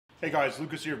Hey guys,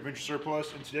 Lucas here of Venture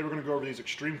Surplus, and today we're going to go over these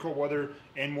extreme cold weather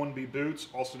N1B boots,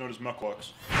 also known as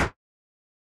Mukluks.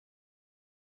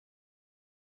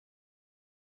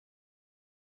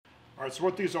 Alright, so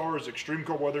what these are is extreme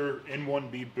cold weather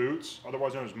N1B boots,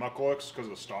 otherwise known as Mukluks because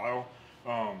of the style.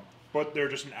 But they're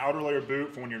just an outer layer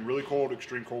boot for when you're in really cold,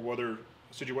 extreme cold weather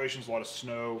situations, a lot of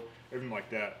snow, everything like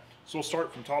that. So we'll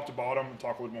start from top to bottom and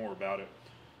talk a little more about it.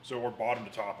 Or bottom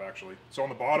to top actually. So on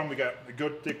the bottom we got a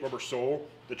good thick rubber sole.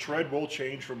 The tread will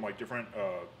change from like different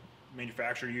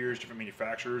manufacturer years, different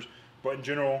manufacturers, but in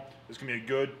general it's going to be a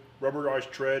good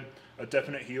rubberized tread, a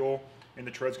definite heel, and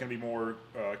the tread's going to be more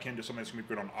akin to something that's going to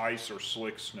be good on ice or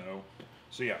slick snow.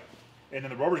 So yeah, and then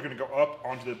the rubber's going to go up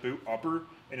onto the boot upper,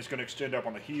 and it's going to extend up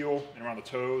on the heel and around the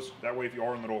toes. That way if you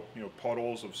are in little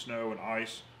puddles of snow and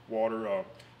ice, water,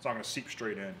 it's not going to seep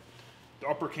straight in. The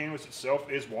upper canvas itself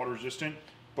is water resistant,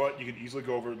 but you can easily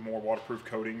go over more waterproof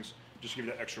coatings, just give it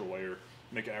that extra layer,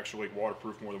 make it actually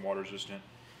waterproof more than water resistant.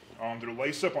 They're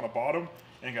lace up on the bottom,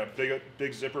 and got a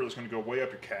big zipper that's going to go way up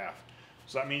your calf.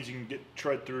 So that means you can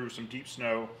tread through some deep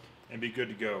snow and be good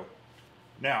to go.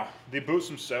 Now, the boots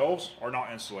themselves are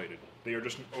not insulated. They are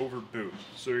just an over boot.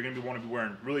 So you're going to want to be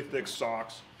wearing really thick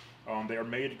socks. They are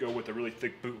made to go with a really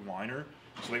thick boot liner,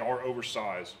 so they are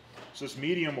oversized. So this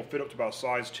medium will fit up to about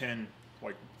size 10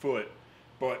 foot,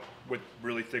 but with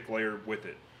really thick layer with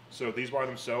it. So these by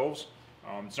themselves,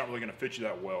 it's not really going to fit you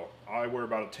that well. I wear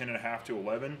about a 10.5 to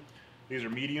 11. These are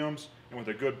mediums, and with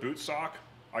a good boot sock,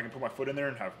 I can put my foot in there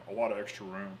and have a lot of extra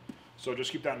room. So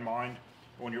just keep that in mind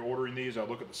when you're ordering these.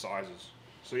 Look at the sizes.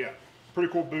 So yeah,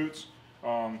 pretty cool boots.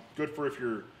 Good for if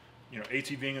you're,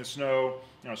 ATVing in the snow,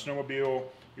 snowmobile,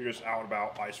 you're just out and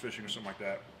about ice fishing or something like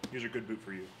that. These are a good boot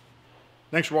for you.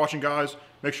 Thanks for watching, guys.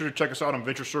 Make sure to check us out on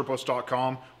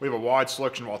venturesurplus.com. We have a wide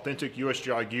selection of authentic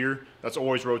USGI gear that's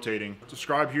always rotating.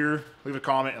 Subscribe here, leave a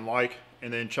comment and like,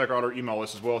 and then check out our email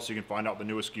list as well so you can find out the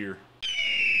newest gear.